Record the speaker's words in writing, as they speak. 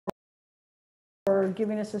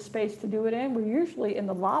giving us a space to do it in. We're usually in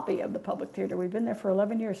the lobby of the Public Theater. We've been there for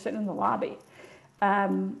 11 years, sitting in the lobby.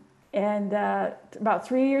 About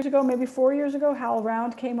 3 years ago, maybe 4 years ago,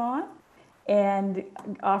 HowlRound came on and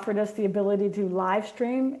offered us the ability to live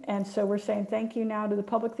stream. And so we're saying thank you now to the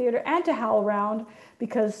Public Theater and to HowlRound,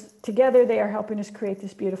 because together they are helping us create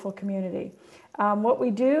this beautiful community. What we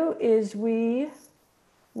do is we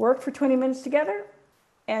work for 20 minutes together,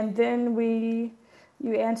 and then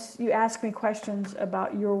you ask me questions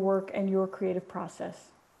about your work and your creative process.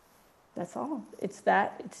 That's all. It's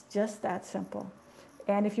just that simple.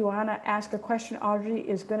 And if you want to ask a question, Audrey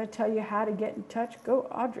is going to tell you how to get in touch. Go,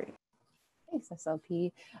 Audrey. Thanks,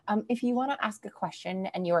 SLP. If you want to ask a question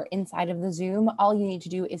and you're inside of the Zoom, all you need to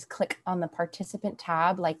do is click on the participant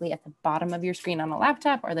tab, likely at the bottom of your screen on a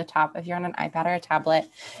laptop or the top if you're on an iPad or a tablet.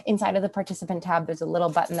 Inside of the participant tab, there's a little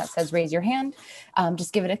button that says raise your hand.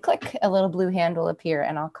 Just give it a click, a little blue hand will appear,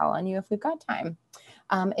 and I'll call on you if we've got time.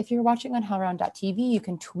 If you're watching on HowlRound.tv, you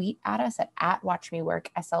can tweet at us at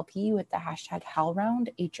 @WatchMeWorkSLP with the hashtag HowlRound,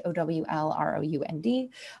 HOWLROUND,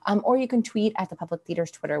 or you can tweet at the Public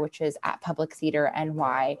Theater's Twitter, which is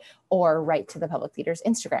 @PublicTheaterNY, or write to the Public Theater's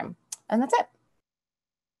Instagram. And that's it.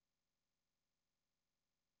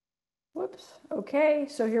 Whoops. Okay,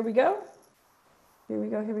 so here we go. Here we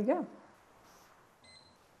go, here we go.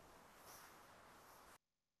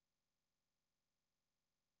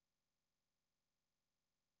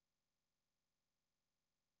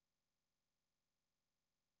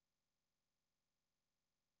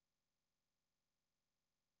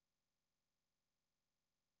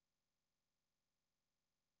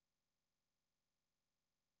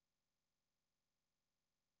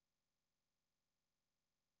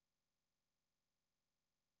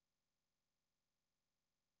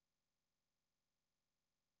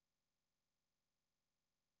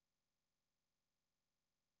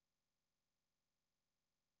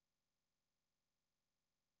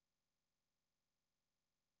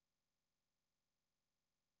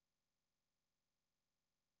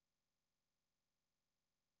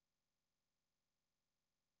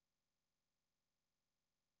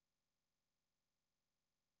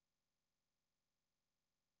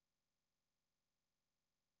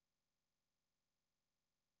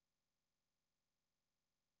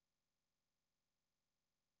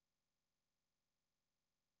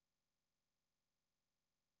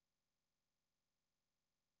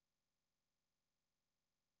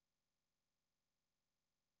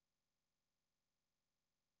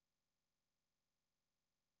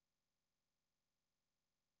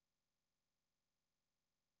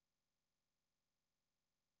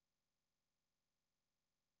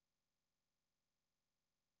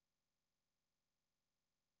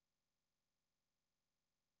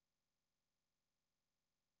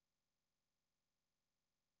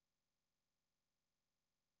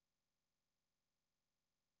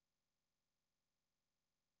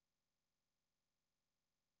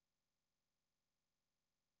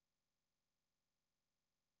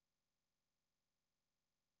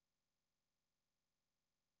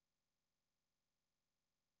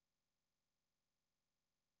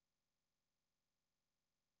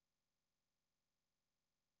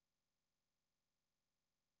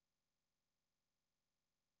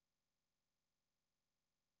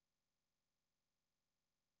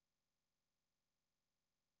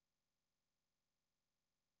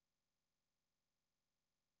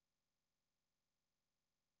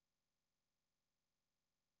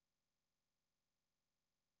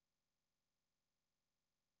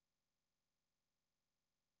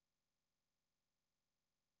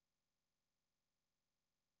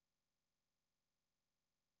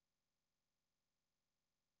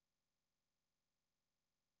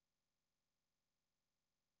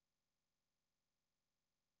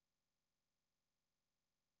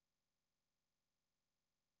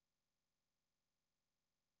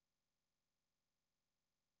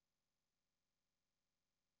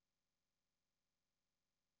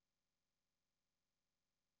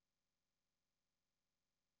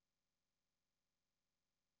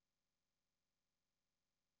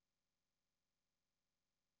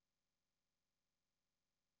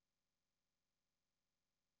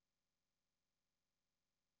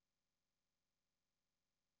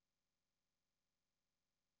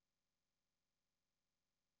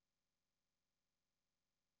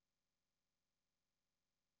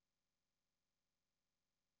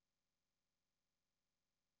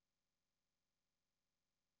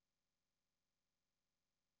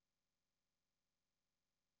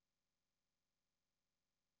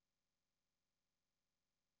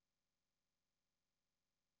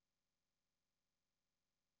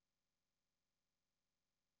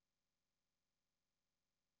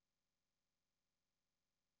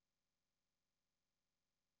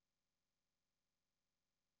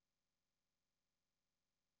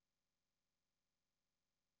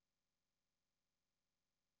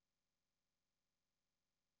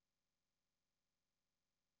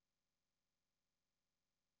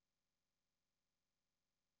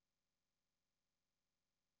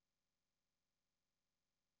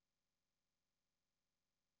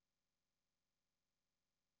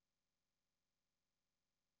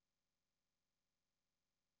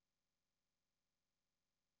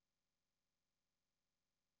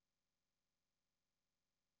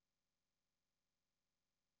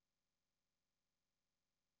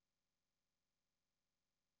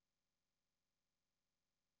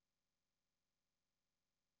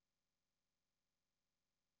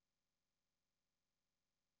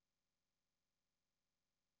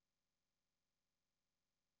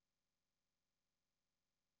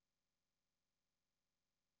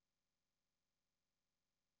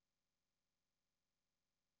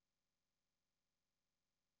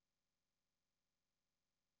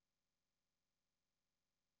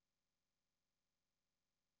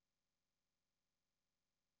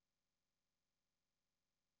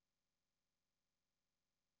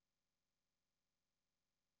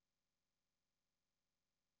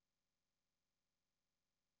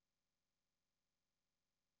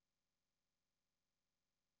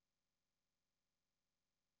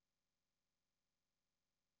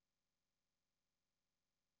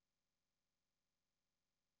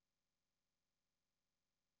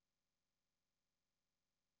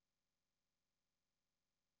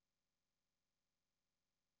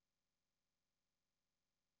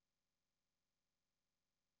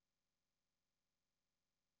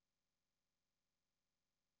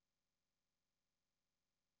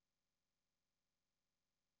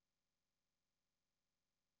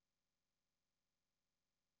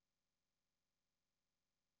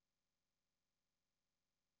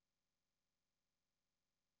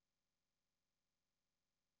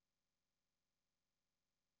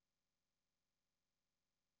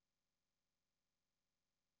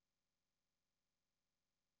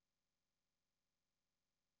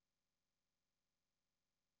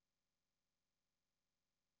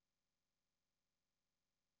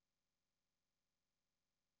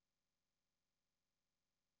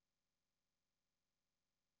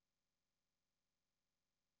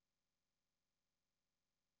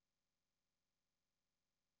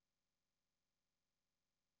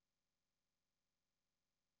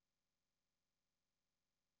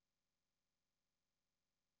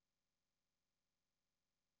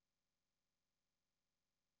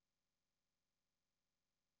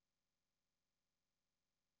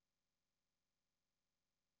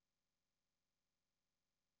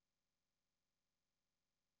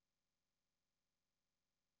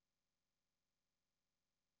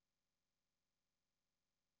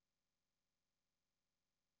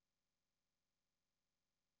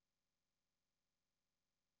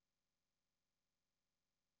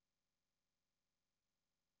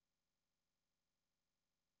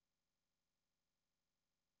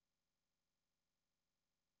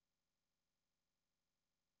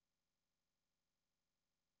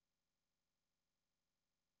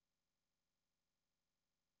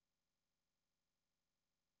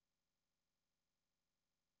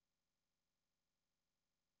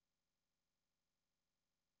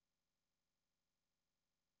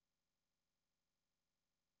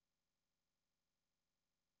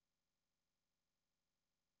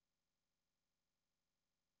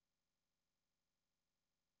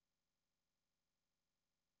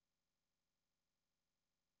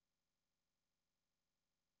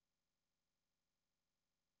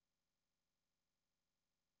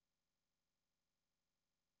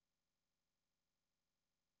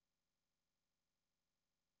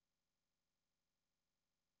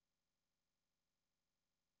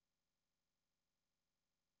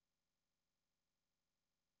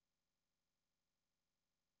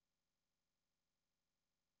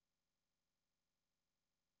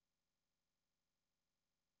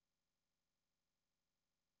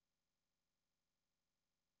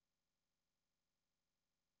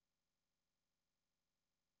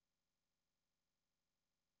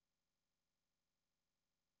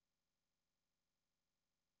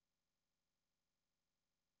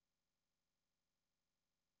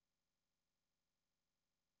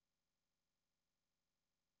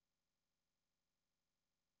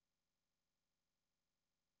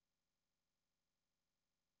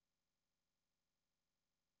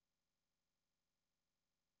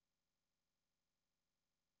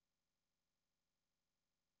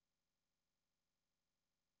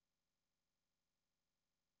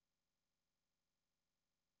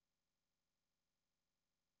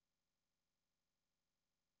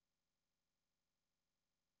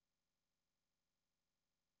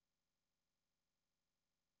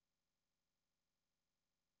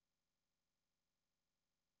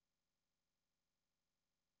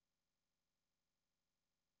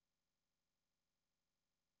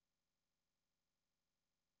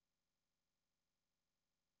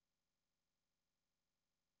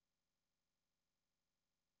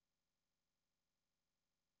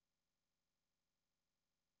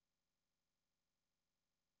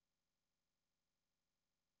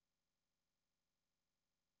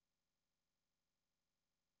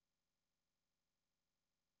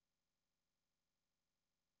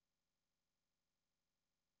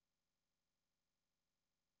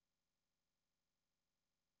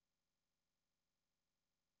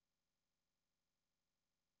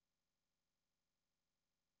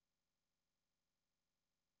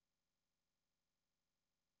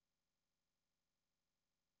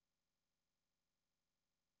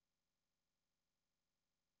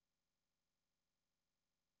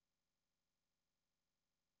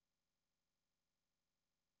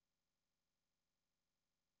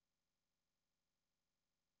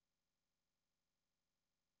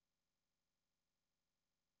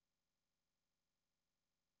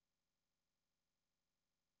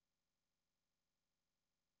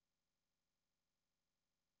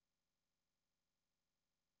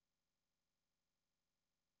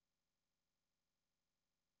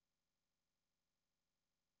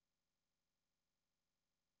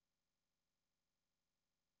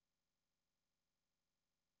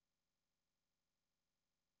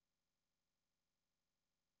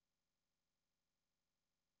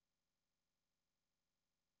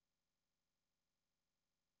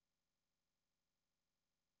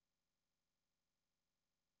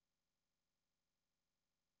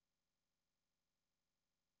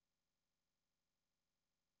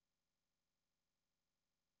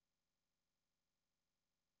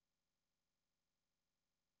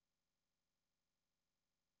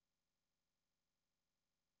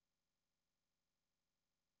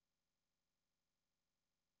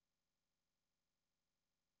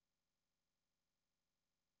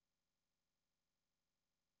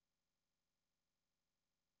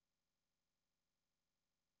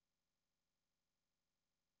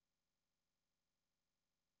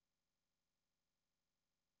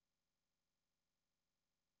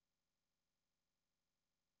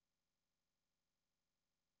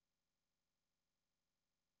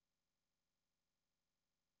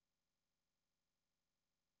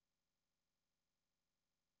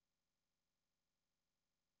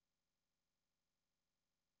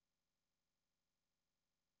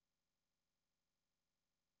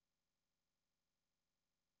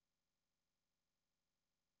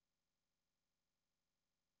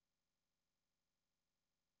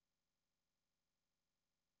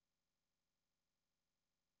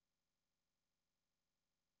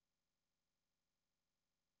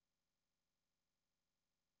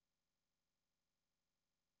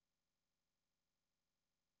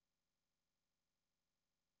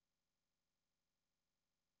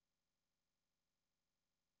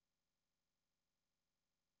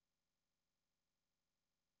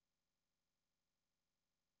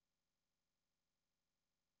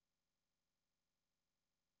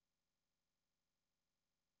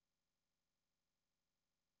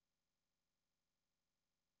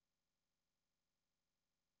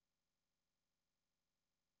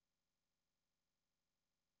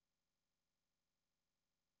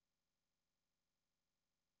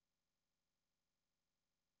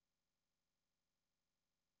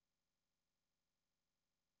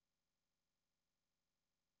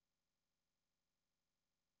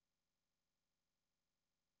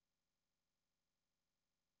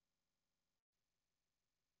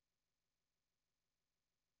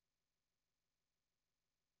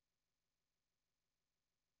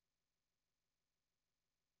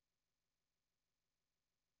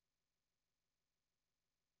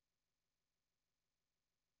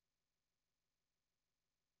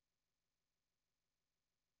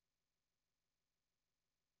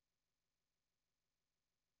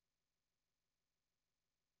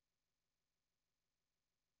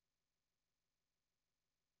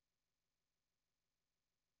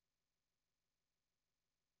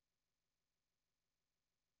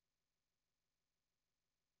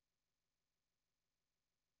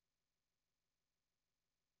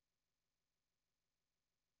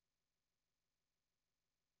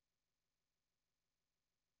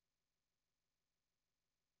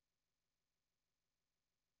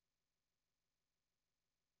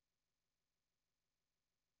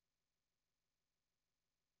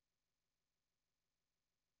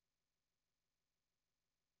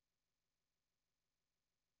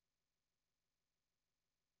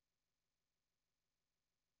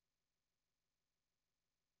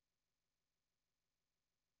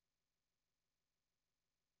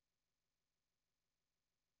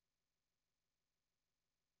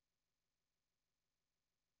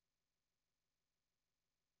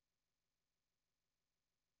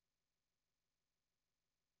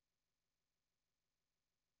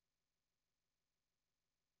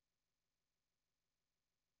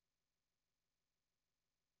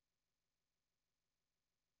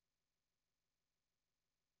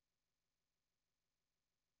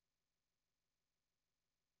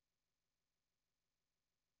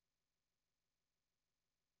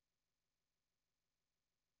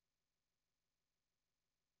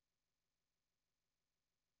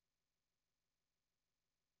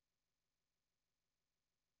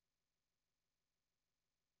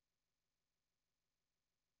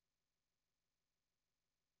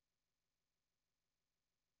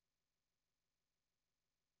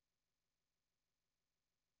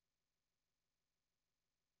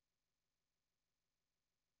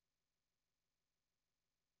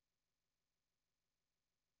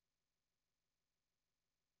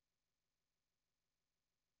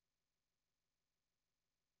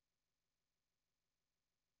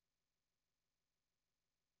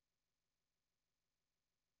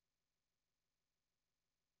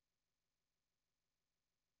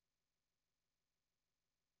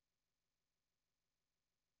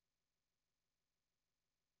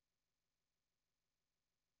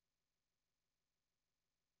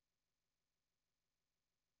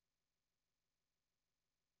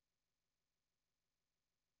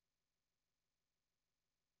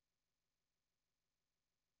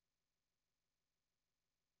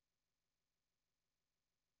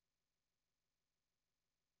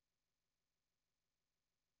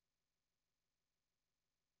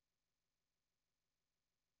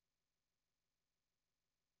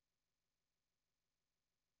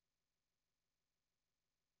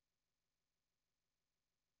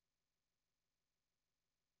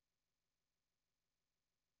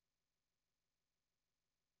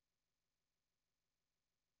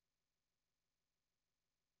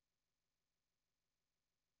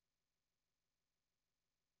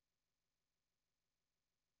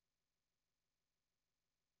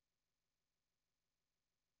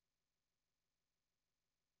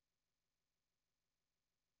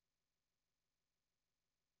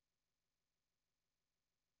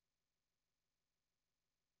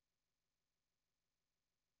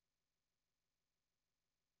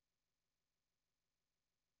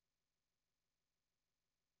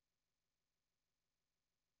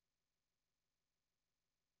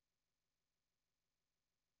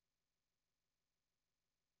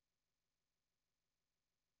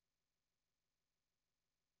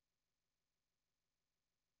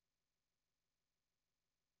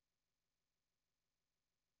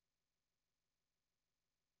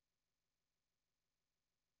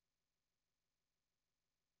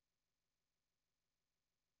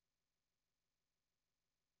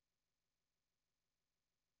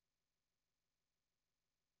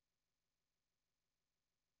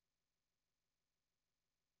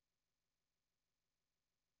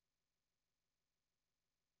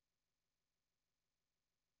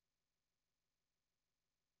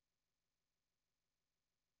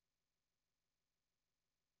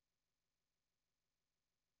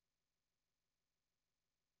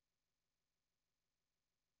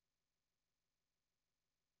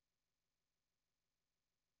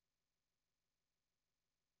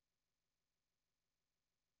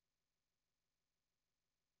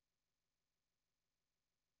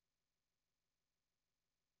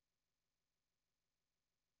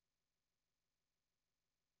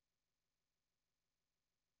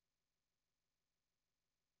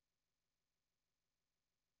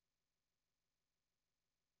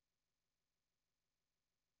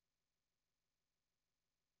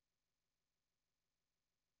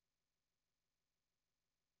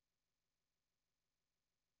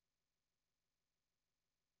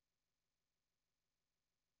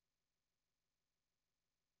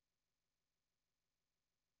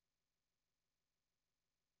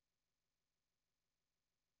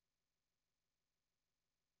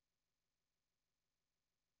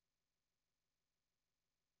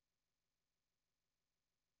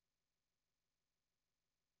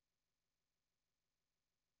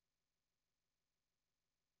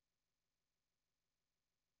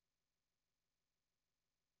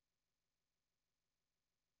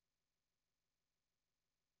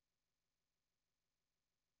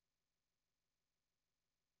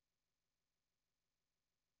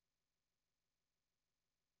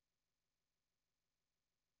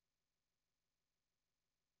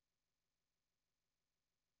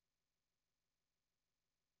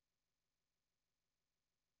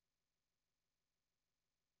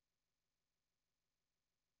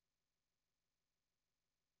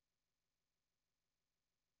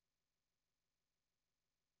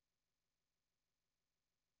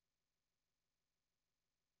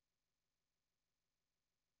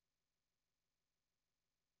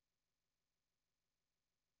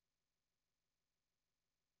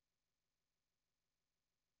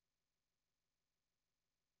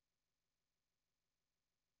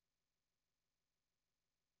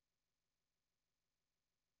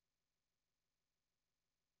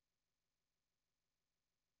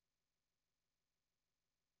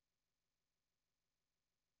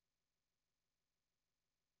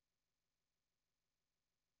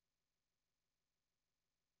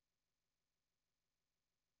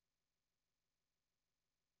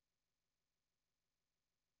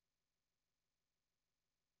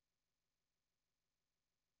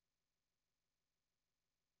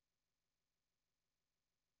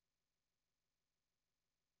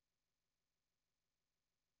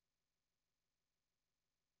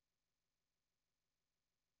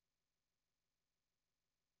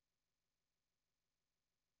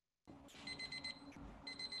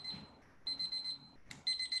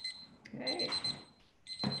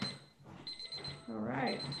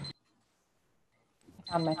 right.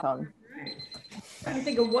 On my phone. Right. Trying to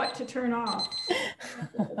think of what to turn off.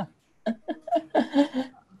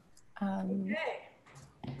 Okay.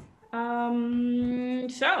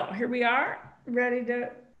 So here we are, ready to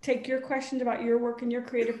take your questions about your work and your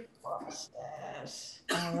creative process.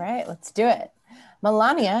 All right, let's do it.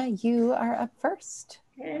 Melania, you are up first.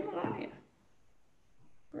 Hey, Melania.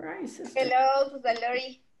 Where are you, sister? Hello, Suzan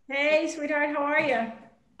Lori. Hey, sweetheart, how are you?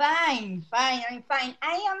 Fine, I'm fine.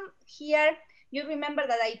 I am here. You remember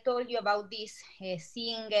that I told you about this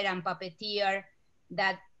singer and puppeteer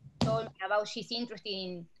that told me about she's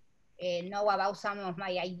interested in know about some of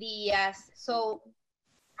my ideas. So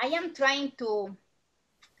I am trying to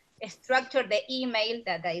structure the email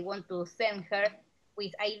that I want to send her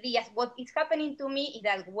with ideas. What is happening to me is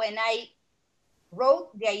that when I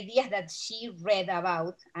wrote the ideas that she read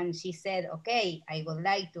about and she said, okay, I would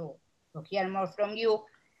like to hear more from you,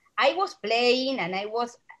 I was playing and I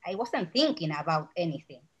wasn't thinking about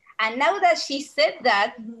anything. And now that she said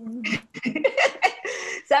that,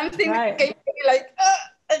 something Right. came like, oh,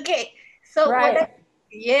 okay. So right.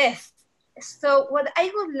 yes. So what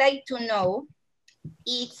I would like to know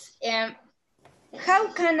is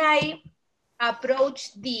how can I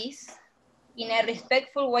approach this in a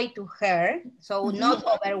respectful way to her, so not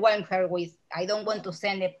overwhelm her with, I don't want to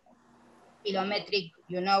send a kilometric,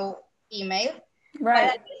 email, Right.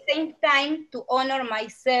 but at the same time to honor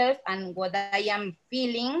myself and what I am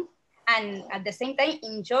feeling, and at the same time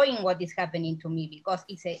enjoying what is happening to me, because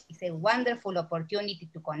it's a wonderful opportunity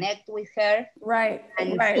to connect with her, Right.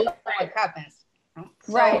 and right. see what happens.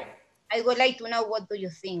 So Right. I would like to know, what do you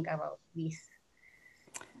think about this?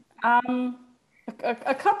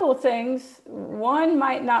 A couple of things. One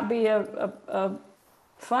might not be a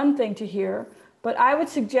fun thing to hear, but I would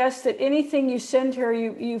suggest that anything you send her,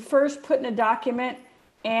 you first put in a document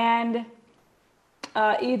and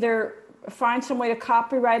either find some way to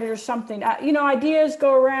copyright it or something. Ideas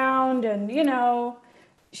go around, and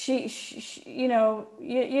she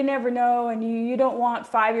you never know, and you don't want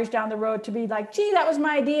 5 years down the road to be like, gee, that was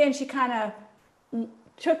my idea, and she kind of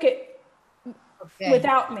took it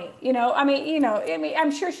without me.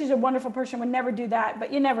 I'm sure she's a wonderful person, would never do that,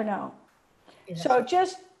 but you never know. Yes. So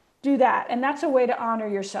just do that, and that's a way to honor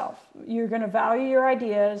yourself. You're going to value your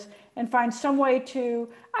ideas and find some way to,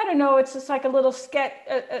 I don't know, it's just like a little sketch,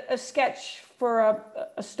 a sketch for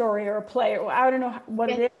a story or a play, or I don't know what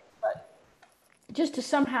it is, but just to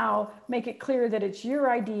somehow make it clear that it's your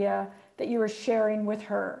idea that you are sharing with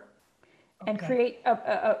her, and create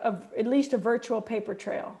at least a virtual paper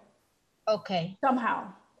trail. Okay.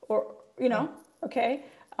 Somehow, or okay.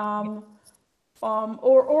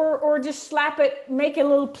 Or just slap it, make a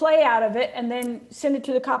little play out of it, and then send it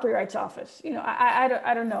to the copyrights office.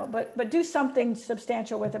 I don't know, but do something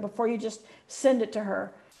substantial with it before you just send it to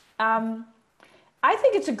her. I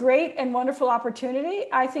think it's a great and wonderful opportunity.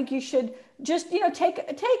 I think you should just take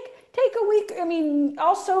a week. I mean,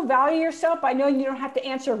 also value yourself by knowing you don't have to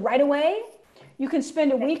answer right away. You can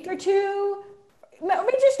spend a week or two,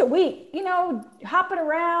 maybe just a week, hopping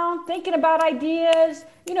around, thinking about ideas,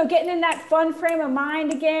 getting in that fun frame of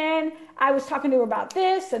mind again. I was talking to her about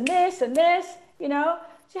this and this and this,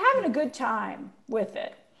 so having a good time with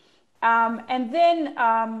it. And then,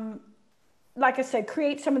 like I said,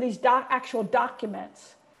 create some of these actual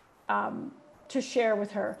documents to share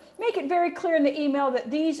with her. Make it very clear in the email that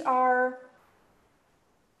these are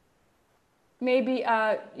maybe,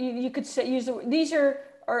 you could say, these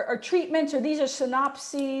are treatments, or these are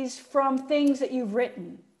synopses from things that you've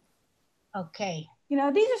written. Okay.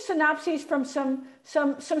 These are synopses from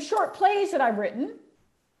some short plays that I've written,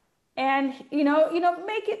 and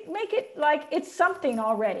make it like it's something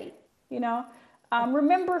already.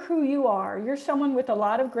 Remember who you are. You're someone with a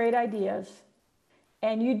lot of great ideas,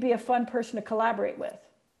 and you'd be a fun person to collaborate with.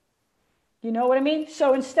 You know what I mean?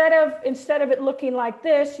 So instead of it looking like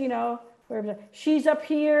this, where she's up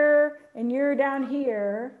here and you're down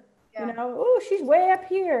here, oh, she's way up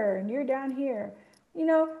here and you're down here.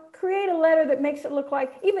 Create a letter that makes it look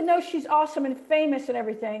like, even though she's awesome and famous and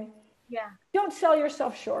everything, don't sell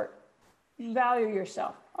yourself short. Value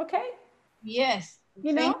yourself. Okay? Yes.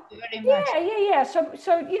 Thank you very much. Yeah. So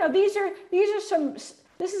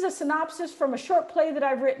this is a synopsis from a short play that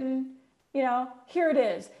I've written. Here it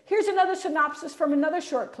is. Here's another synopsis from another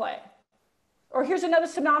short play. Or here's another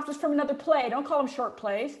synopsis from another play. Don't call them short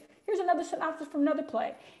plays. Here's another synopsis from another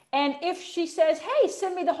play. And if she says, hey,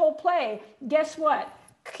 send me the whole play, guess what?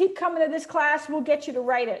 Keep coming to this class. We'll get you to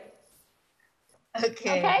write it.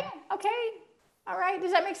 Okay. Okay. All right.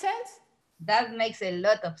 Does that make sense? That makes a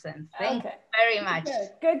lot of sense. Thank you very much.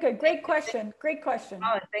 Good. Great question. Great question.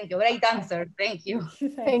 Oh, thank you. Great answer. Thank you.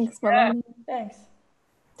 Thanks, Melanie. Thanks.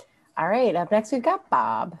 All right, up next we've got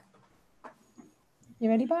Bob. You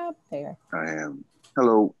ready, Bob? There. I am.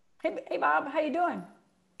 Hello. Hey, Bob. How you doing?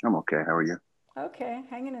 I'm okay. How are you? Okay,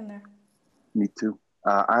 hanging in there. Me too.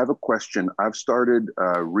 I have a question. I've started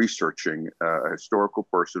researching a historical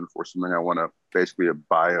person for something I want to, basically a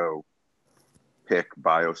bio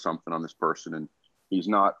something on this person. And he's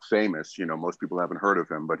not famous. You know, most people haven't heard of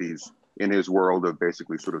him, but he's in his world of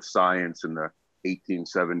basically sort of science in the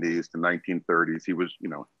 1870s to 1930s. He was, you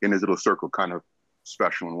know, in his little circle, kind of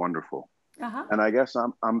special and wonderful. And I guess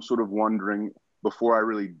I'm sort of wondering, before I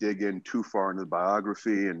really dig in too far into the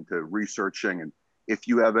biography and to researching, and if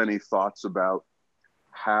you have any thoughts about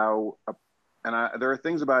how, there are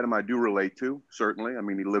things about him I do relate to, certainly. I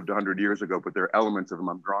mean, he lived 100 years ago, but there are elements of him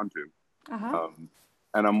I'm drawn to.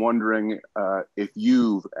 And I'm wondering if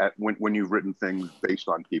you've, when you've written things based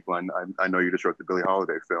on people, and I know you just wrote the Billie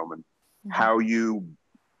Holiday film, and how you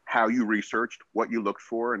researched, what you looked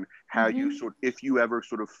for, and how you if you ever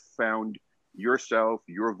sort of found yourself,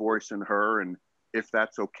 your voice in her, and if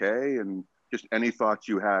that's okay, and just any thoughts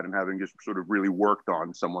you had, and having just sort of really worked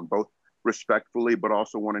on someone, both respectfully, but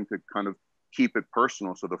also wanting to kind of keep it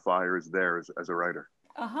personal so the fire is there as a writer.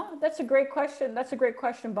 That's a great question. That's a great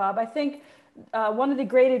question, Bob. I think one of the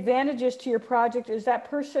great advantages to your project is that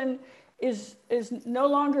person is no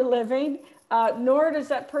longer living, nor does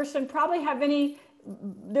that person probably have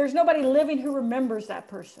there's nobody living who remembers that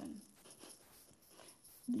person.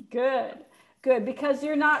 Good, because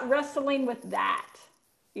you're not wrestling with that,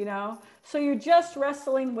 you know? So you're just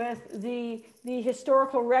wrestling with the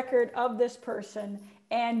historical record of this person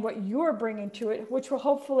and what you're bringing to it, which will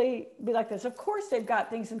hopefully be like this. Of course, they've got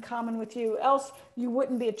things in common with you, else you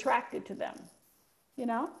wouldn't be attracted to them. You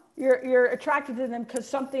know, you're attracted to them because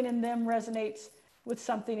something in them resonates with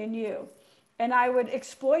something in you. And I would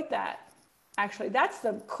exploit that. Actually, that's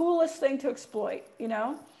the coolest thing to exploit, you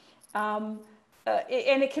know? And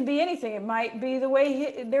it can be anything. It might be the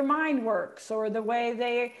way their mind works, or the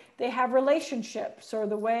way they have relationships, or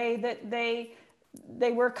the way that they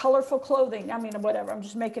wear colorful clothing. I mean, whatever, I'm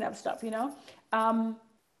just making up stuff, you know?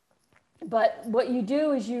 But what you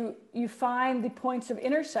do is you find the points of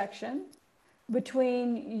intersection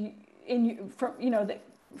between,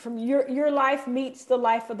 from your life meets the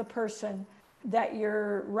life of the person that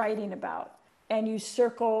you're writing about. And you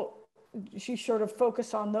sort of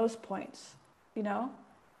focus on those points, you know?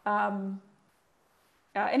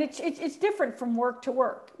 And it's different from work to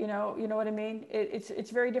work, you know what I mean? It's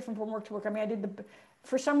very different from work to work. I mean,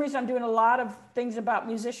 for some reason, I'm doing a lot of things about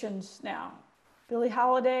musicians now. Billie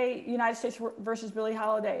Holiday, United States versus Billie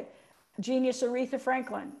Holiday, Genius Aretha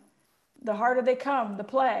Franklin, The Harder They Come, the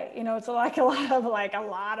play. You know, it's like a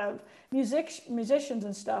lot of musicians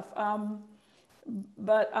and stuff.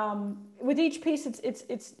 But with each piece,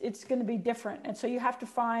 it's going to be different, and so you have to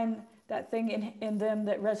find that thing in them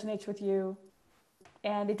that resonates with you.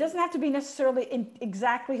 And it doesn't have to be necessarily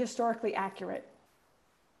exactly historically accurate.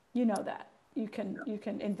 You know that. You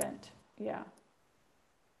can invent. Yeah.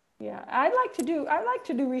 I like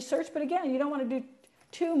to do research, but again, you don't want to do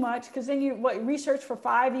too much, because then you research for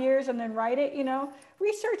 5 years and then write it, you know?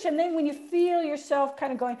 Research, and then when you feel yourself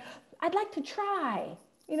kind of going, I'd like to try,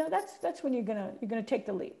 you know, that's when you're gonna take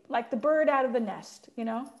the leap. Like the bird out of the nest, you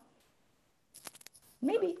know?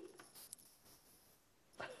 Maybe.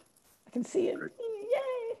 I can see it.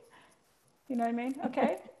 Yay. You know what I mean?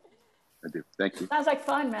 Okay. I do. Thank you. Sounds like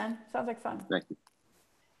fun, man. Sounds like fun. Thank you.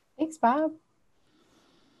 Thanks, Bob.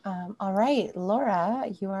 All right, Laura,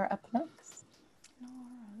 you are up next.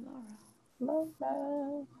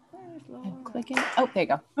 Laura. Where's Laura? I'm clicking. Oh, there you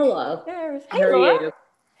go. Hello. Hey, Laura.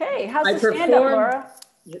 Hey, how's the stand-up, Laura?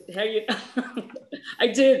 How you? I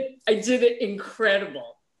did it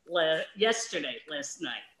incredible last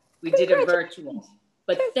night. We did a virtual.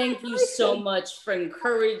 But thank you so much for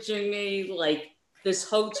encouraging me. Like this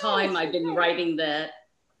whole time I've been writing that.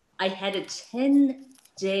 I had a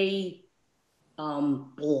 10-day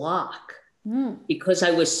block because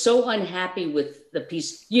I was so unhappy with the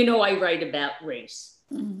piece. You know, I write about race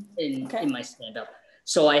in my stand-up.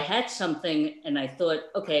 So I had something and I thought,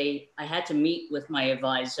 okay, I had to meet with my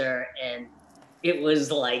advisor, and it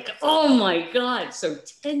was like, oh my God. So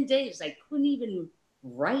 10 days, I couldn't even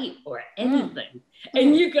write or anything.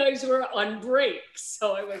 And you guys were on break.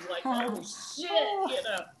 So I was like, oh shit, you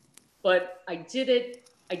know. But I did it.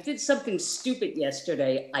 I did something stupid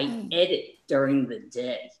yesterday. I edited during the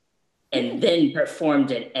day and then performed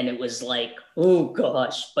it. And it was like, oh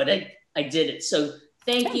gosh, but I did it. So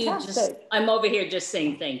Thank you. Fantastic. I'm over here just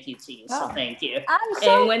saying thank you to you. So thank you.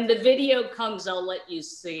 And when the video comes, I'll let you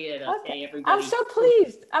see it. Okay, everybody. I'm so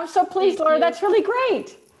pleased. I'm so pleased, Laura. That's really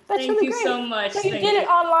great. That's really great. Thank you so much. So you did it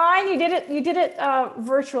online. You did it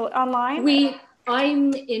virtual online.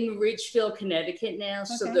 I'm in Ridgefield, Connecticut now.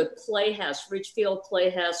 So the Playhouse, Ridgefield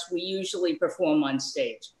Playhouse, we usually perform on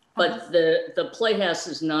stage, but the Playhouse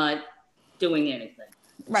is not doing anything.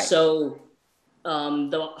 Right. So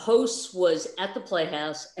the host was at the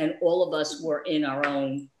Playhouse and all of us were in our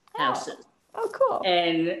own houses. Oh, cool.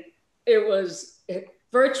 And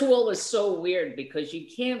virtual is so weird because you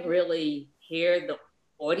can't really hear the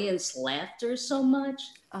audience laughter so much,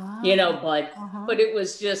 you know, but it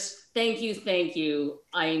was just, thank you.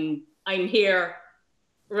 I'm here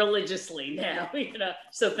religiously now, you know,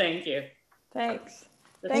 so thank you. Thanks.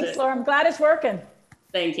 That's Thanks, it. Laura. I'm glad it's working.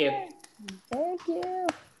 Thank you. Thank you.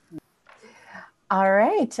 All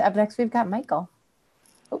right, up next we've got Michael.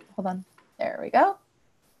 Oh, hold on. There we go.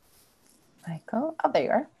 Michael, oh, there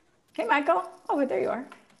you are. Hey, Michael. Oh, there you are.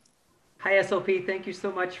 Hi, SLP. Thank you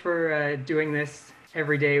so much for doing this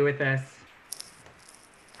every day with us.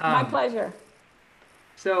 My pleasure.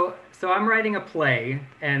 So I'm writing a play,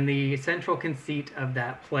 and the central conceit of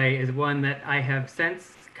that play is one that I have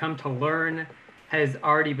since come to learn has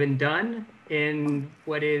already been done in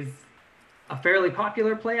what is a fairly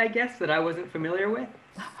popular play, I guess, that I wasn't familiar with.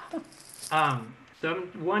 So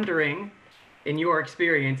I'm wondering, in your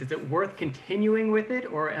experience, is it worth continuing with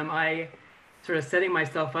it, or am I sort of setting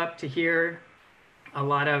myself up to hear a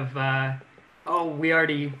lot of, oh, we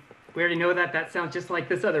already know that. That sounds just like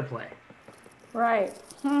this other play. Right.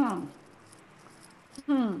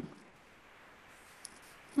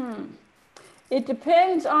 It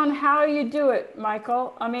depends on how you do it,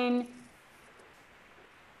 Michael. I mean,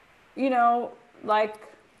 you know, like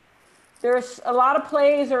there's a lot of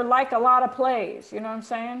plays are like a lot of plays, you know what I'm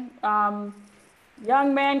saying?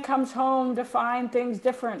 Young man comes home to find things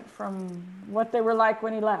different from what they were like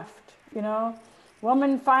when he left, you know?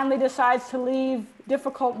 Woman finally decides to leave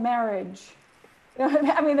difficult marriage. You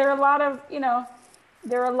know, I mean, there are a lot of, you know,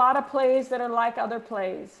 there are a lot of plays that are like other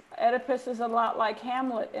plays. Oedipus is a lot like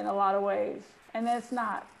Hamlet in a lot of ways, and then it's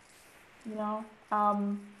not, you know?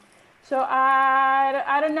 So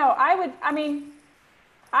I don't know. I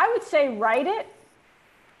would say write it,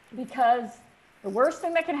 because the worst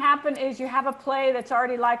thing that can happen is you have a play that's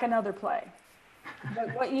already like another play.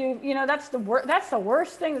 But what you know, that's the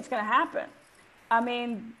worst thing that's going to happen. I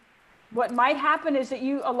mean, what might happen is that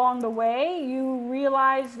you, along the way, you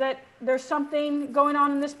realize that there's something going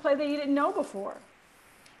on in this play that you didn't know before.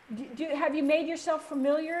 Have you made yourself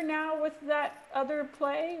familiar now with that other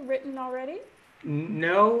play written already?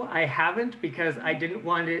 No, I haven't, because I didn't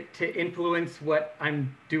want it to influence what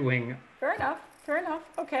I'm doing. Fair enough.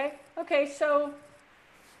 Okay, so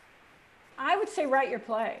I would say write your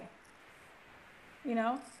play, you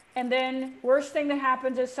know? And then worst thing that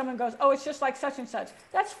happens is someone goes, oh, it's just like such and such.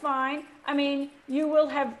 That's fine. I mean, you will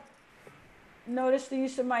have, noticed the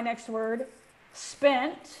use of my next word,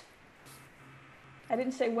 spent. I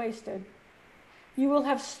didn't say wasted. You would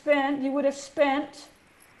have spent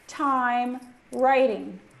time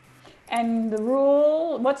writing. And the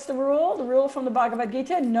rule, what's the rule? The rule from the Bhagavad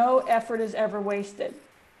Gita, no effort is ever wasted.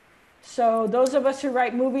 So those of us who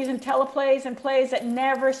write movies and teleplays and plays that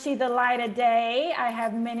never see the light of day, I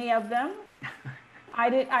have many of them. I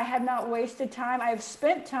have not wasted time. I have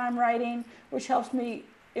spent time writing, which helps me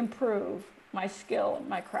improve my skill and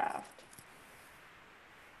my craft.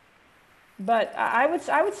 But I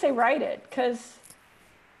would say write it, because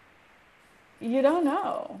you don't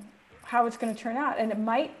know how it's going to turn out, and it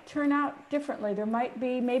might turn out differently. There might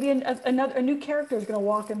be maybe a new character is going to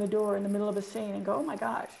walk in the door in the middle of a scene and go, oh my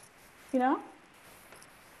gosh, you know?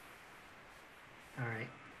 All right.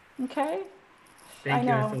 Okay. Thank you,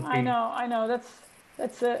 SLP. I know.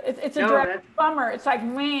 It's a direct bummer. It's like,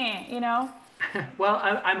 meh, you know? Well,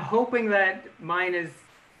 I'm hoping that mine is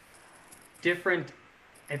different.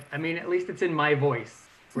 I mean, at least it's in my voice,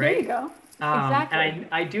 right? There you go. Exactly. And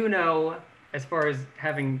I do know, as far as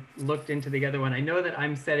having looked into the other one, I know that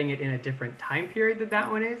I'm setting it in a different time period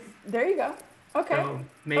that one is. There you go. Okay. So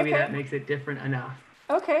maybe that makes it different enough.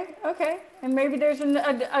 Okay. And maybe there's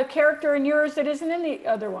a character in yours that isn't in the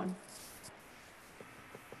other one.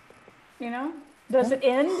 You know? Does it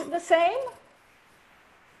end the same?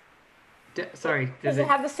 Sorry. Does it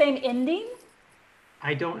have the same ending?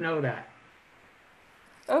 I don't know that.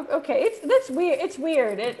 Oh, okay, that's weird. It's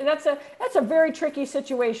weird. That's a very tricky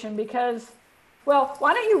situation, because, well,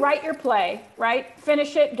 why don't you write your play, right?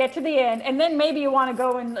 Finish it, get to the end, and then maybe you want to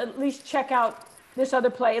go and at least check out this other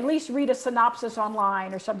play, at least read a synopsis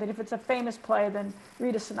online or something. If it's a famous play, then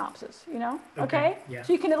read a synopsis, you know? Okay? Yeah.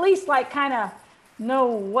 So you can at least like kind of know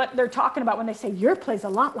what they're talking about when they say your play's a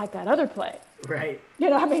lot like that other play. Right. You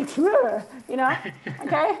know, I mean, you know?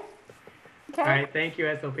 Okay? Okay. All right. Thank you,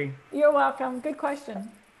 SLP. You're welcome. Good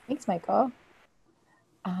question. Thanks, Michael.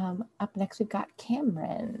 Up next, we've got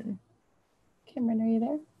Cameron. Cameron, are you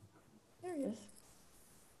there? There he is.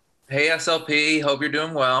 Hey, SLP. Hope you're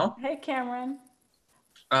doing well. Hey, Cameron.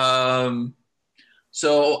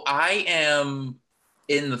 So I am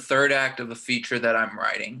in the third act of a feature that I'm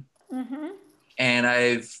writing. Mm-hmm. And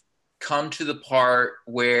I've come to the part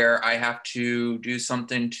where I have to do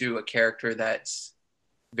something to a character that's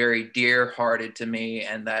very dear-hearted to me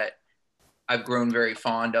and that I've grown very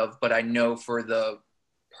fond of, but I know for the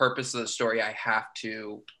purpose of the story, I have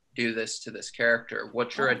to do this to this character.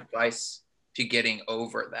 What's your advice to getting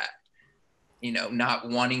over that? You know, not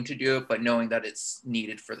wanting to do it, but knowing that it's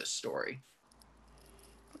needed for the story.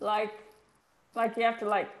 Like you have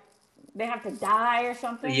to they have to die or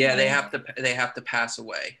something? Yeah, they have to pass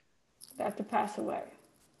away. They have to pass away.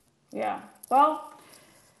 Yeah. Well,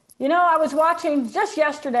 you know, I was watching, just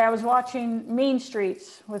yesterday, I was watching Mean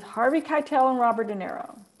Streets with Harvey Keitel and Robert De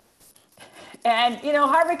Niro. And, you know,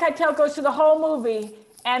 Harvey Keitel goes through the whole movie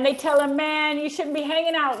and they tell him, man, you shouldn't be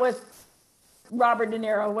hanging out with Robert De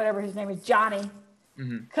Niro, whatever his name is, Johnny.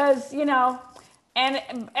 Because, you know,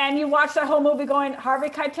 and you watch that whole movie going, Harvey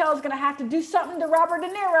Keitel is going to have to do something to Robert De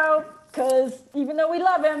Niro because even though we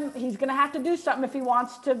love him, he's going to have to do something if he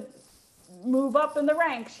wants to move up in the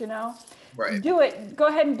ranks, you know. Right. Do it. Go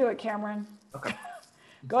ahead and do it, Cameron. Okay.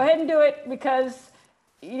 Go ahead and do it because,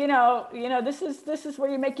 you know, this is where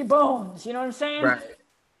you make your bones. You know what I'm saying? Right.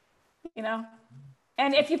 You know.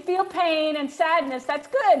 And if you feel pain and sadness, that's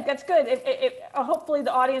good. That's good. Hopefully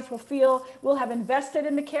the audience will have invested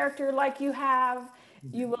in the character like you have.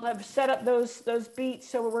 You will have set up those beats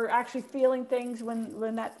so we're actually feeling things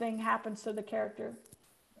when that thing happens to the character.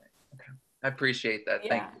 Okay. I appreciate that. Yeah.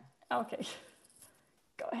 Thank you. Okay.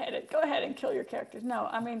 Go ahead and kill your characters. No,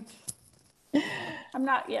 I mean, I'm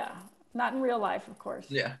not. Yeah, not in real life, of course.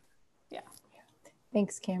 Yeah. Yeah.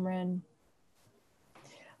 Thanks, Cameron.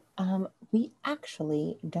 We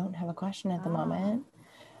actually don't have a question at the moment,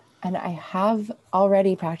 and I have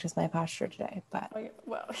already practiced my posture today, but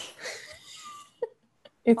well,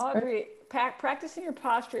 it's Audrey, practicing your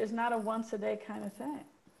posture is not a once a day kind of thing.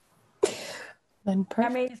 Then I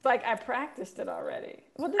mean, it's like I practiced it already.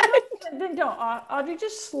 Well, then don't, Audrey,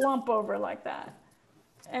 just slump over like that.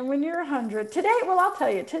 And when you're 100, today, well, I'll tell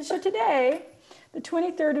you. So today, the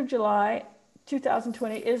 23rd of July,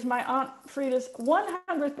 2020, is my Aunt Frida's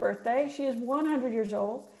 100th birthday. She is 100 years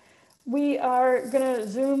old. We are going to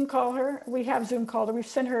Zoom call her. We have Zoom called her. We've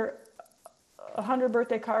sent her 100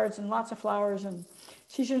 birthday cards and lots of flowers. And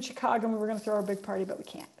she's in Chicago, and we were going to throw her a big party, but we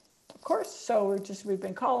can't. Of course, so we've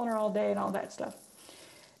been calling her all day and all that stuff.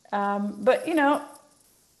 But you know,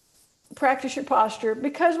 practice your posture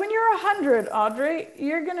because when you're 100, Audrey,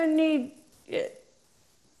 you're gonna need it.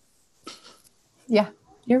 Yeah,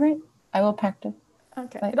 you're right. I will practice.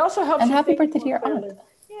 Okay. It also helps. And you happy think birthday to your more aunt. clearly.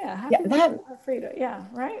 Yeah. Happy birthday to Frida. Yeah.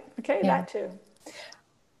 Right. Okay. Yeah. That too.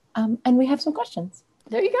 And we have some questions.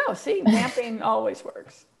 There you go. See, napping always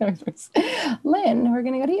works. Lynn, we're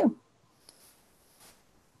gonna go to you.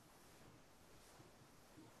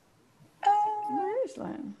 Where's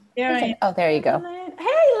Lynn? Oh, there you go. Lynn.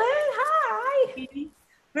 Hey, Lynn. Hi.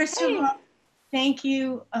 First of all, thank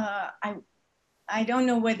you. I don't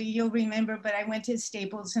know whether you'll remember, but I went to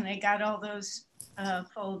Staples and I got all those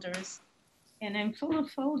folders. And I'm full of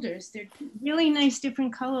folders. They're really nice,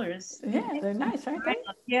 different colors. Yeah, they're nice, aren't they?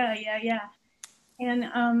 Yeah.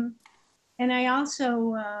 And I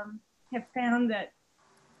also have found that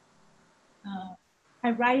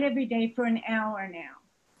I write every day for an hour now.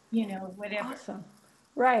 You know, whatever. Awesome.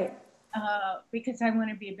 Right. Because I want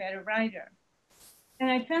to be a better writer.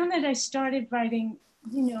 And I found that I started writing,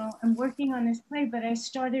 you know, I'm working on this play, but I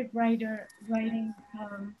started writing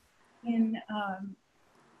in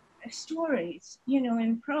stories, you know,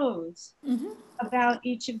 in prose about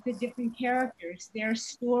each of the different characters, their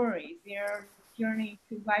story, their journey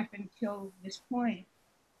through life until this point.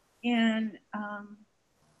 And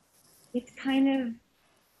it's kind of,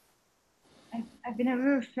 I've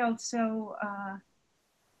never felt so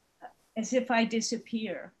as if I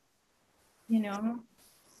disappear, you know,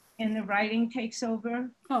 and the writing takes over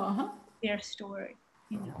their story,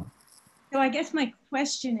 you know. So I guess my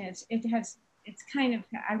question is, it's kind of,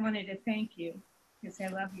 I wanted to thank you because I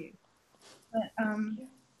love you. But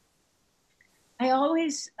I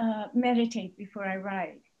always meditate before I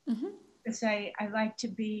write because I like to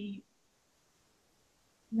be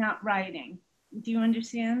not writing. Do you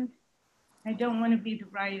understand? I don't want to be the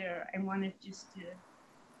writer. I want it just to,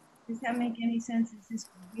 does that make any sense? Is this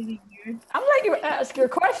really weird? I'm letting you ask your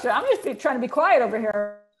question. I'm just trying to be quiet over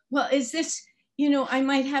here. Well, is this, you know, I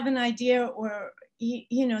might have an idea or,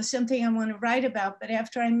 you know, something I want to write about, but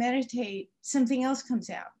after I meditate, something else comes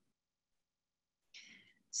out.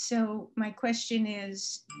 So my question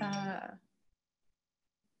is,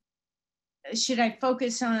 should I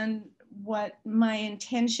focus on what my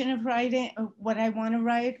intention of writing, or what I want to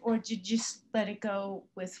write, or to just let it go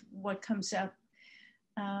with what comes up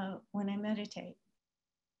when I meditate?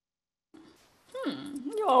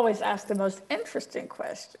 You always ask the most interesting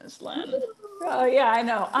questions, Lynn. Oh yeah, I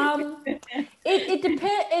know. It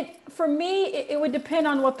depends. For me, it would depend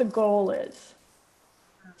on what the goal is.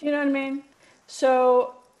 Do you know what I mean?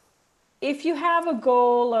 So if you have a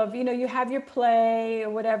goal of, you know, you have your play or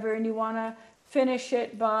whatever, and you want to finish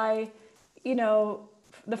it by, you know,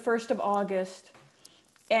 the 1st of August,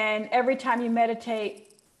 and every time you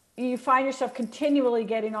meditate, you find yourself continually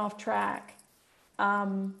getting off track.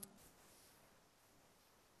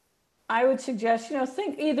 I would suggest, you know,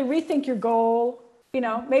 rethink your goal. You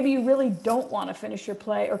know, maybe you really don't want to finish your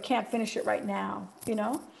play or can't finish it right now, you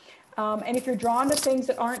know. And if you're drawn to things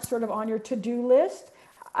that aren't sort of on your to-do list,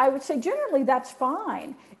 I would say generally that's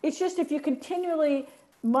fine. It's just if you continually,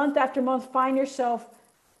 month after month, find yourself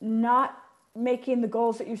not making the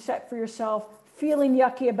goals that you set for yourself, feeling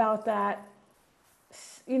yucky about that,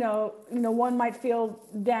 you know, one might feel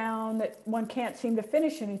down that one can't seem to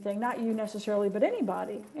finish anything, not you necessarily, but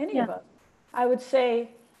anybody, any of us. I would say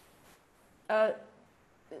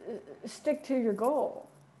stick to your goal,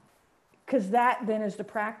 because that then is the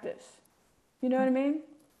practice. You know what I mean?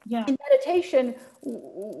 Yeah. In meditation,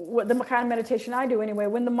 the kind of meditation I do anyway,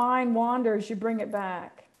 when the mind wanders, you bring it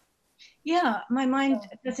back. Yeah, my mind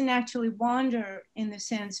doesn't actually wander in the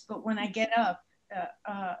sense, but when I get up,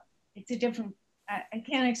 it's a different, I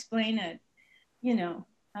can't explain it, you know,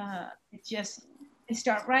 it's just, I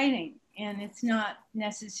start writing, and it's not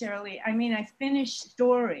necessarily, I mean, I finish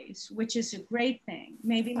stories, which is a great thing.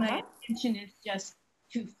 Maybe my intention is just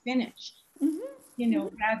to finish, you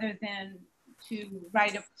know, rather than to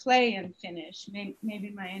write a play and finish.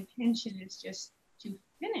 Maybe my intention is just to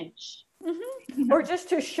finish. Or just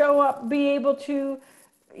to show up, be able to,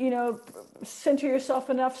 you know, center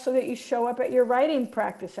yourself enough so that you show up at your writing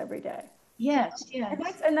practice every day. Yes,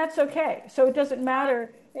 yes. And that's okay. So it doesn't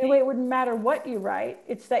matter, in a way, it wouldn't matter what you write.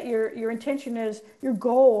 It's that your intention is, your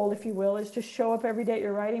goal, if you will, is to show up every day at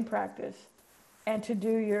your writing practice and to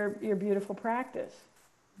do your beautiful practice.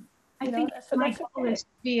 I think my goal is to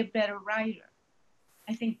be a better writer.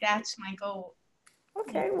 I think that's my goal.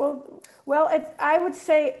 Okay, well, I would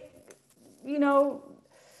say, you know,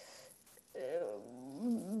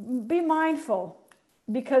 be mindful,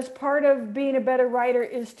 because part of being a better writer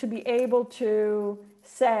is to be able to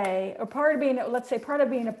say, or part of being, let's say, part of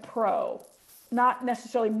being a pro, not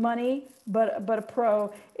necessarily money, but a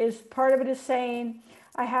pro, is part of it is saying,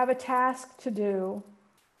 I have a task to do,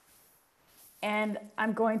 and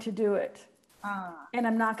I'm going to do it. And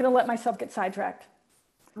I'm not going to let myself get sidetracked.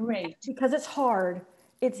 Great. Because it's hard.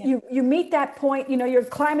 It's you meet that point, you know, you're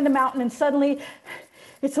climbing the mountain and suddenly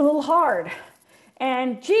it's a little hard.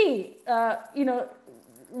 And gee, you know,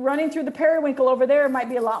 running through the periwinkle over there might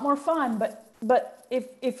be a lot more fun, but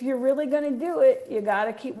if you're really going to do it, you got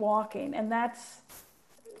to keep walking. And that's,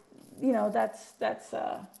 you know, that's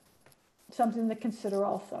something to consider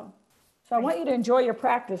also. So I want you to enjoy your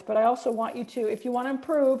practice, but I also want you to, if you want to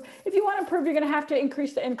improve, you're going to have to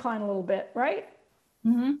increase the incline a little bit, right?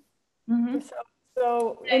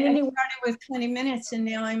 So I started with 20 minutes and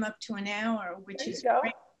now I'm up to an hour, which is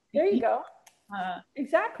great. There you go.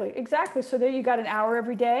 Exactly. So there you got an hour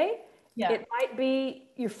every day. Yeah. It might be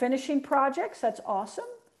you're finishing projects. That's awesome.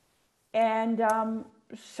 And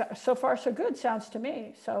so far so good, sounds to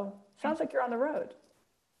me. So sounds like you're on the road.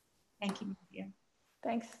 Thank you, my dear.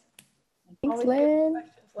 Thanks. Thanks, Lynn.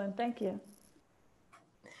 Lynn. Thank you.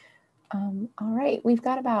 All right, we've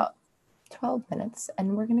got about 12 minutes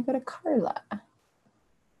and we're going to go to Carla.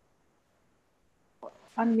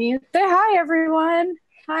 Unmute. Say hi, everyone.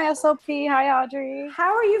 Hi, SLP. Hi, Audrey.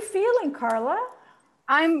 How are you feeling, Carla?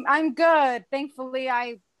 I'm good. Thankfully,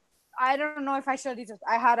 I don't know if I showed you this.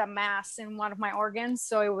 I had a mass in one of my organs,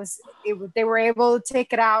 so they were able to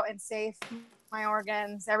take it out and save my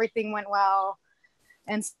organs. Everything went well.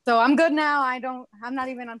 And so I'm good now. I'm not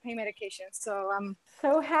even on pain medication. So I'm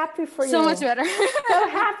so happy for you. So much better. So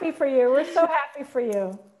happy for you. We're so happy for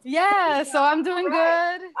you. Yeah. So I'm doing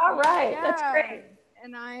good. All right. Yeah. That's great.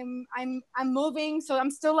 and I'm moving, so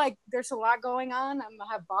I'm still like, there's a lot going on. I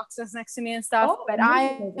have boxes next to me and stuff, but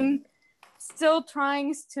I'm still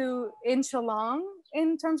trying to inch along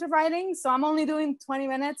in terms of writing. So I'm only doing 20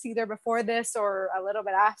 minutes either before this or a little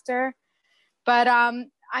bit after. But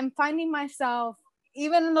I'm finding myself,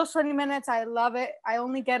 even in those 20 minutes, I love it. I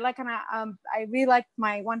only get like I really like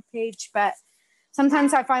my one page, but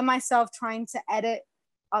sometimes I find myself trying to edit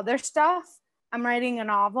other stuff. I'm writing a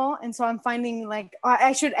novel, and so I'm finding like, oh,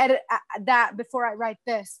 I should edit that before I write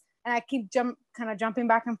this. And I keep kind of jumping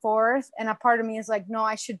back and forth. And a part of me is like, no,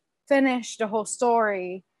 I should finish the whole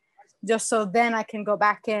story just so then I can go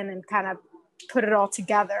back in and kind of put it all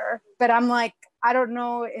together. But I'm like, I don't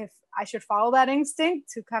know if I should follow that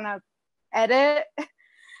instinct to kind of edit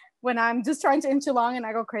when I'm just trying to inch along and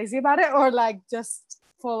I go crazy about it, or like just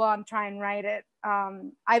full on try and write it.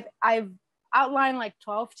 I've outlined like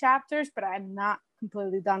 12 chapters, but I'm not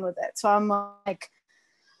completely done with it. So I'm like,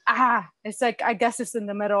 it's like, I guess it's in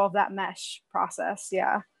the middle of that mesh process.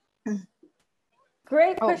 Yeah.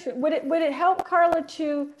 Great question. Would it help, Carla,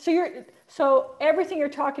 so everything you're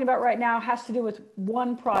talking about right now has to do with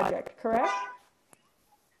one project, correct?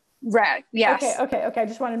 Right. Yes. Okay. I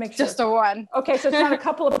just wanted to make sure. Just the one. Okay. So it's not a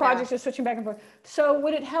couple of projects, you're switching back and forth. So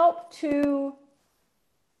would it help to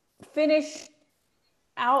finish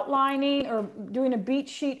outlining or doing a beat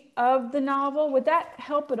sheet of the novel? Would that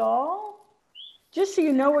help at all? Just so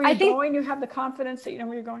you know where you're going, you have the confidence that you know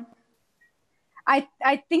where you're going?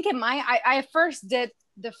 I think it might. I first did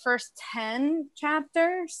the first 10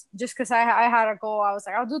 chapters just because I had a goal. I was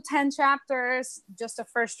like, I'll do 10 chapters, just a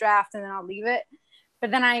first draft, and then I'll leave it.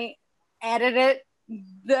 But then I edited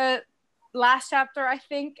the last chapter, I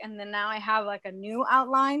think, and then now I have like a new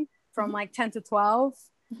outline from like 10 to 12.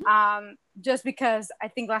 Just because I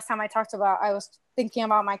think last time I talked about, I was thinking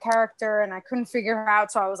about my character and I couldn't figure her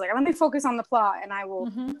out. So I was like, let me focus on the plot and I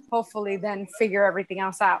will hopefully then figure everything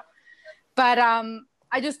else out. But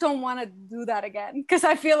I just don't want to do that again, because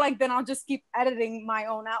I feel like then I'll just keep editing my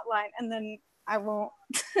own outline and then I won't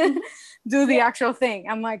do the actual thing.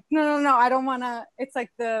 I'm like, no, I don't want to. It's like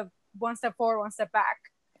the one step forward, one step back.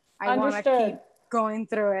 I want to keep going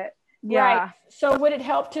through it. Yeah. Right. So would it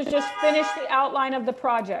help to just finish the outline of the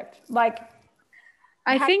project? Like,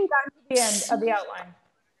 I think the end of the outline.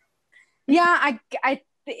 Yeah, I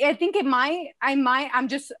think it might.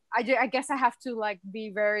 I guess I have to like be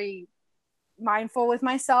very mindful with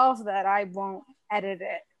myself that I won't edit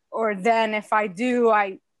it, or then if I do,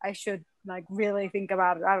 I should like really think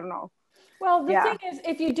about it. I don't know. Well, the thing is,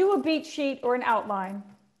 if you do a beat sheet or an outline,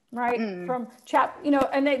 right, from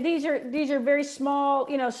and these are very small,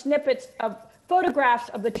 snippets of photographs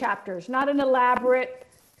of the chapters, not an elaborate,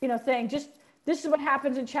 thing. Just this is what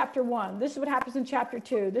happens in chapter 1. This is what happens in chapter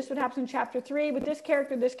 2. This is what happens in chapter 3 with this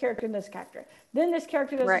character, and this character. Then this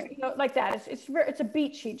character does, like that. It's a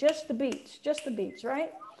beat sheet, just the beats,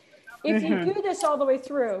 right? If you do this all the way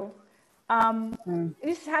through,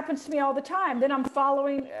 this happens to me all the time. Then I'm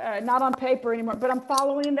following, not on paper anymore, but I'm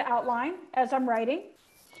following the outline as I'm writing.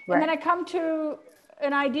 Right. And then I come to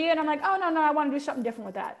an idea and I'm like, oh, no, I want to do something different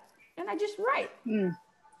with that. And I just write.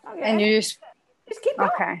 Okay. And you just keep going.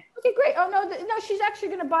 Okay, great. Oh, no, she's actually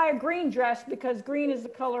going to buy a green dress because green is the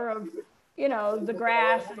color of, the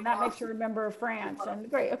grass, and that makes her remember France. And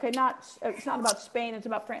great. Okay, it's not about Spain, it's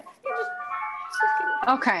about France. It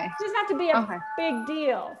doesn't have to be a big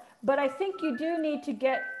deal. But I think you do need to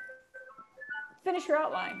finish your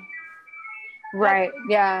outline. Right,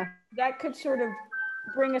 That could sort of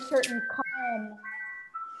bring a certain calm.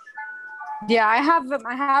 Yeah, I have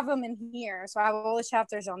them in here. So I have all the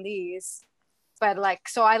chapters on these. But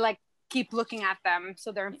I keep looking at them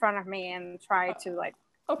so they're in front of me and try to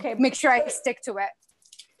make sure I stick to it.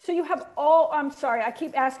 So you have I'm sorry, I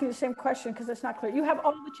keep asking the same question because it's not clear. You have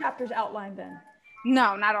all the chapters outlined then?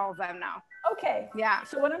 No, not all of them, no. Okay. Yeah.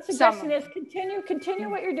 So what I'm suggesting is continue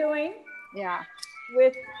what you're doing. Yeah.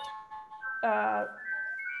 With the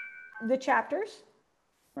chapters,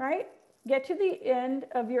 right? Get to the end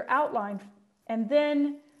of your outline and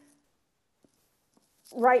then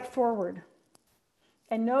write forward.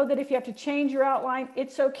 And know that if you have to change your outline,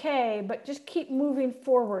 it's okay, but just keep moving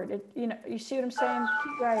forward. You see what I'm saying?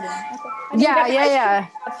 Keep writing. Okay. Yeah.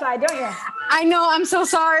 Outside, don't you? I know. I'm so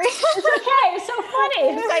sorry. It's okay. It's so funny.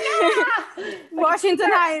 It's like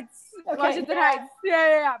Washington Heights. Okay. Washington Heights.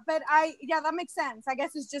 Yeah. But that makes sense. I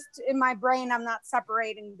guess it's just in my brain. I'm not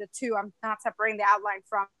separating the two. I'm not separating the outline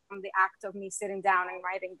from the act of me sitting down and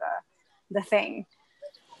writing the thing.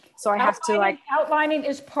 So I have to outlining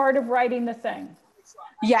is part of writing the thing.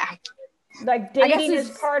 Yeah. Like dating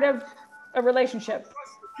is part of a relationship.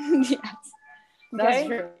 Yes. Okay. That's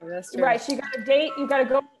true. That's true. Right. So you got a date. You got to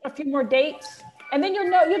go a few more dates, and then you'll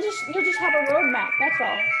know. You'll just have a roadmap. That's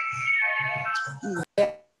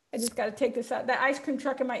all. I just got to take this out. That ice cream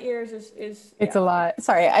truck in my ears is. It's a lot.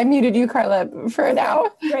 Sorry, I muted you, Carla, for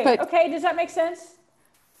now. Great. But okay. Does that make sense?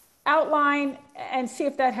 Outline and see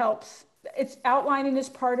if that helps. It's outlining is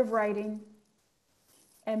part of writing,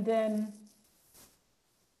 and then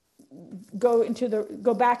go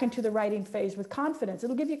back into the writing phase with confidence.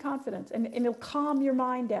 It'll give you confidence, and it'll calm your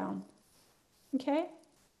mind down. Okay,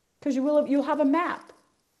 because you'll have a map.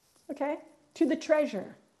 Okay, to the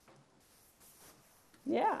treasure.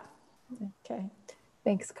 Yeah. Okay.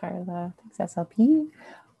 thanks, Carla. Thanks, SLP.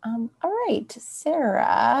 All right,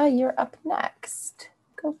 Sarah, you're up next.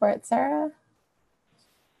 Go for it, Sarah.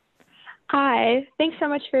 Hi, thanks so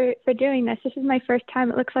much for doing this. This is my first time.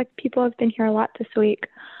 It looks like people have been here a lot this week.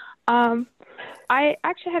 I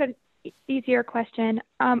actually had an easier question.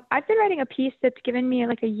 I've been writing a piece that's given me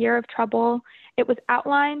like a year of trouble. It was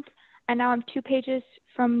outlined, and now I'm 2 pages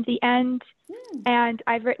from the end, and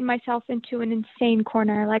I've written myself into an insane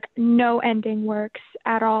corner, like no ending works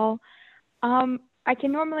at all. I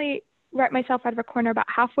can normally write myself out of a corner about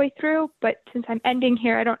halfway through, but since I'm ending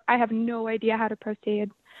here, I have no idea how to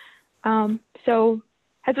proceed. So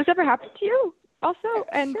has this ever happened to you also?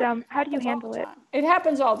 And how do you handle it? It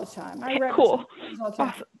happens all the time. I read cool. It all the time.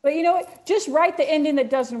 Awesome. But you know what? Just write the ending that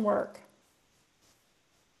doesn't work.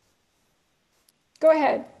 Go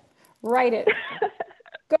ahead. Write it.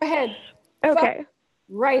 Go ahead. Okay.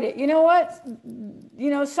 Write it. You know what?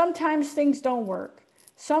 Sometimes things don't work.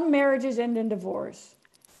 Some marriages end in divorce.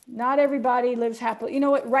 Not everybody lives happily. You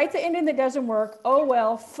know what? Write the ending that doesn't work. Oh,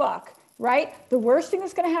 well, fuck. Right? The worst thing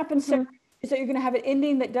that's going to happen, Sarah, is that you're going to have an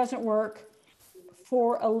ending that doesn't work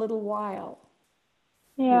for a little while.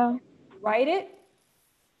 Yeah. You write it.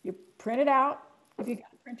 You print it out. If you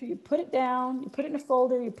got a printer, you put it down. You put it in a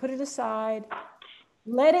folder. You put it aside.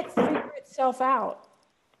 Let it figure itself out.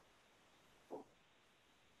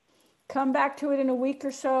 Come back to it in a week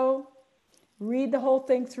or so. Read the whole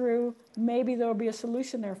thing through. Maybe there'll be a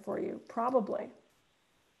solution there for you. Probably.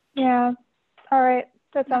 Yeah. All right.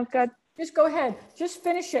 That sounds good. Just go ahead. Just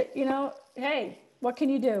finish it. Hey, what can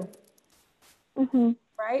you do? Mm-hmm.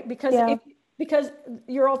 Right? Because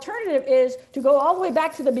your alternative is to go all the way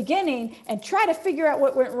back to the beginning and try to figure out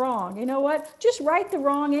what went wrong. You know what? Just write the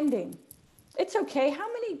wrong ending. It's okay.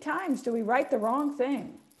 How many times do we write the wrong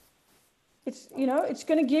thing? It's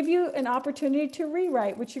going to give you an opportunity to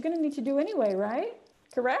rewrite, which you're going to need to do anyway, right?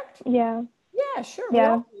 Correct? Yeah. Yeah, sure. Yeah.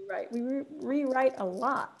 We all rewrite. We rewrite a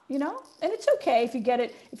lot, and it's okay if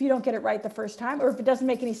you don't get it right the first time, or if it doesn't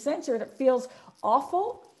make any sense, or if it feels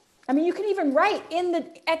awful. I mean, you can even write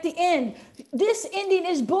at the end, this ending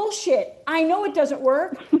is bullshit. I know it doesn't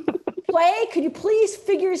work. Play, could you please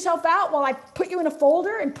figure yourself out while I put you in a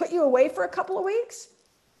folder and put you away for a couple of weeks?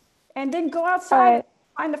 And then go outside and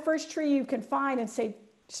find the first tree you can find and say,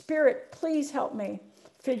 Spirit, please help me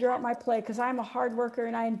figure out my play, because I'm a hard worker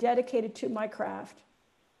and I am dedicated to my craft.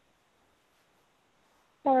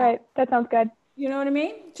 All right, that sounds good. You know what I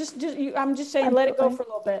mean? I'm just saying, let it go for a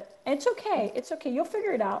little bit. And it's okay. It's okay. You'll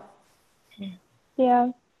figure it out.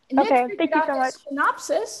 Yeah. Okay. Thank you so much.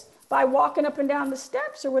 Synopsis by walking up and down the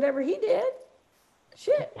steps or whatever he did.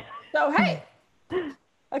 Shit. So hey.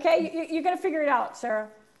 Okay, you're gonna figure it out, Sarah.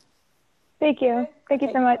 Thank you. Okay? Thank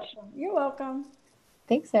you so much. You're welcome.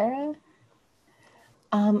 Thanks, Sarah.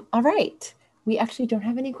 All right. We actually don't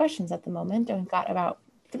have any questions at the moment. We've got about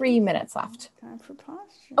 3 minutes left. Time for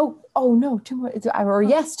posture. Oh no, 2 more. Or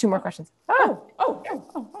yes, 2 more questions. Oh.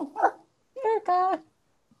 Erica,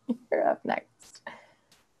 you're up next.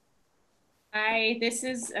 Hi, this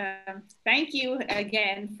is, thank you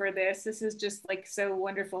again for this. This is just like so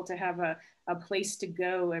wonderful to have a place to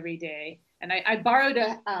go every day. And I borrowed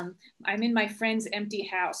I'm in my friend's empty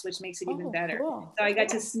house, which makes it even better. Cool. So I got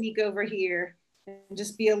to sneak over here and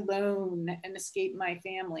just be alone and escape my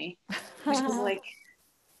family, which was like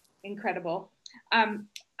incredible.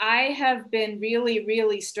 I have been really,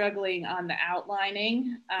 really struggling on the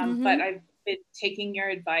outlining, but I've been taking your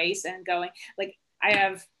advice and going, like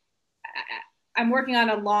I'm working on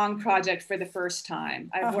a long project for the first time.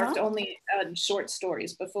 I've worked only on short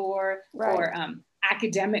stories before or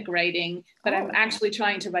academic writing, but I'm actually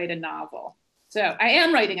trying to write a novel. So I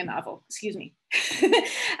am writing a novel, excuse me.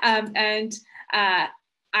 And I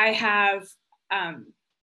have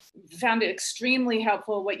found it extremely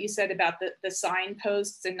helpful what you said about the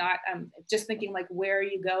signposts and not just thinking like, where are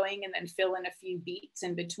you going? And then fill in a few beats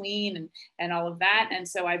in between and all of that. And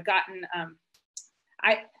so I've gotten,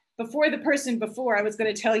 before the person before, I was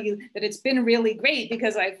going to tell you that it's been really great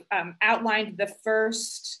because I've outlined the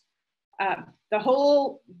first the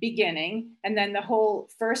whole beginning, and then the whole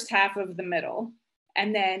first half of the middle.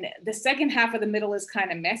 And then the second half of the middle is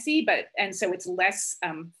kind of messy, and so it's less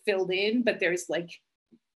filled in, but there's like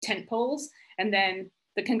tent poles. And then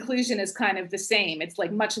the conclusion is kind of the same. It's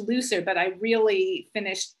like much looser, but I really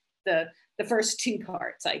finished the first two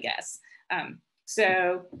parts, I guess.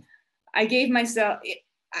 So I gave myself,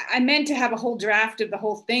 I meant to have a whole draft of the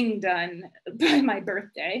whole thing done by my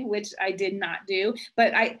birthday, which I did not do,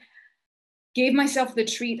 but I gave myself the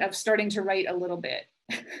treat of starting to write a little bit,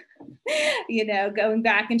 you know, going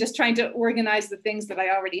back and just trying to organize the things that I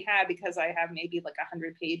already had, because I have maybe like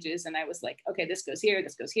 100 pages, and I was like, okay, this goes here,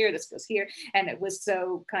 this goes here, this goes here. And it was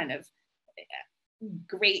so kind of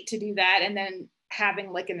great to do that. And then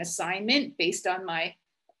having like an assignment based on my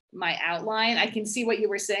outline. I can see what you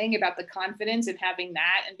were saying about the confidence and having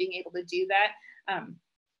that and being able to do that.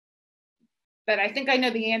 But I think I know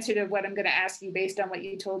the answer to what I'm going to ask you based on what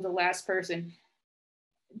you told the last person.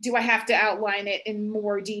 Do I have to outline it in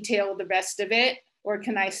more detail, the rest of it? Or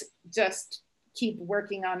can I just keep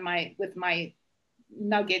working on with my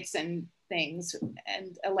nuggets and things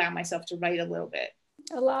and allow myself to write a little bit?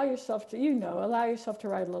 Allow yourself to, allow yourself to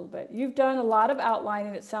write a little bit. You've done a lot of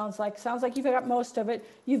outlining. It sounds like you've got most of it.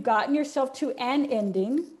 You've gotten yourself to an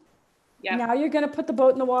ending. Yep. Now you're going to put the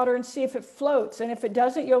boat in the water and see if it floats. And if it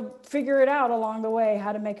doesn't, you'll figure it out along the way,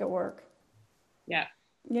 how to make it work. Yeah.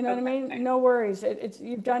 You know what I mean? No worries.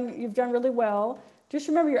 You've done really well. Just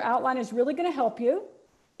remember, your outline is really going to help you.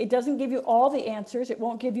 It doesn't give you all the answers. It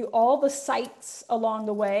won't give you all the sights along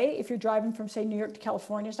the way. If you're driving from, say, New York to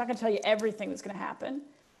California, it's not going to tell you everything that's going to happen.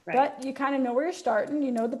 Right. But you kind of know where you're starting.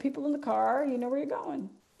 You know the people in the car. You know where you're going.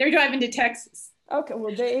 They're driving to Texas. Okay,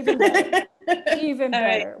 well, even better. Even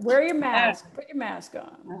better. Right. Wear your mask. Put your mask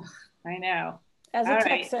on. Oh, I know. As a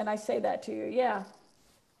Texan, I say that to you. Yeah.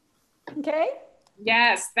 Okay?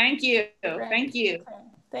 Yes. Thank you. Right. Thank you. Okay.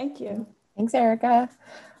 Thank you. Thanks, Erica.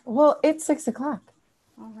 Well, it's 6 o'clock.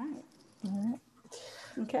 All right. All right.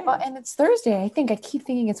 Okay. Well, and it's Thursday. I think I keep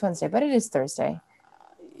thinking it's Wednesday, but it is Thursday.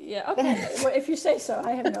 Yeah. Okay. Well, if you say so,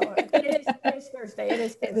 I have no. It is Thursday. It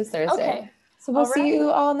is Thursday. Okay. So we'll see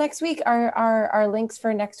you all next week. Our links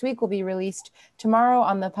for next week will be released tomorrow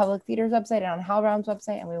on the Public Theater's website and on HowlRound's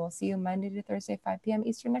website, and we will see you Monday to Thursday, 5 p.m.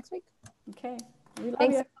 Eastern next week. Okay. We love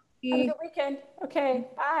Thanks. you. Have a good weekend. Okay.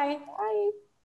 Bye. Bye.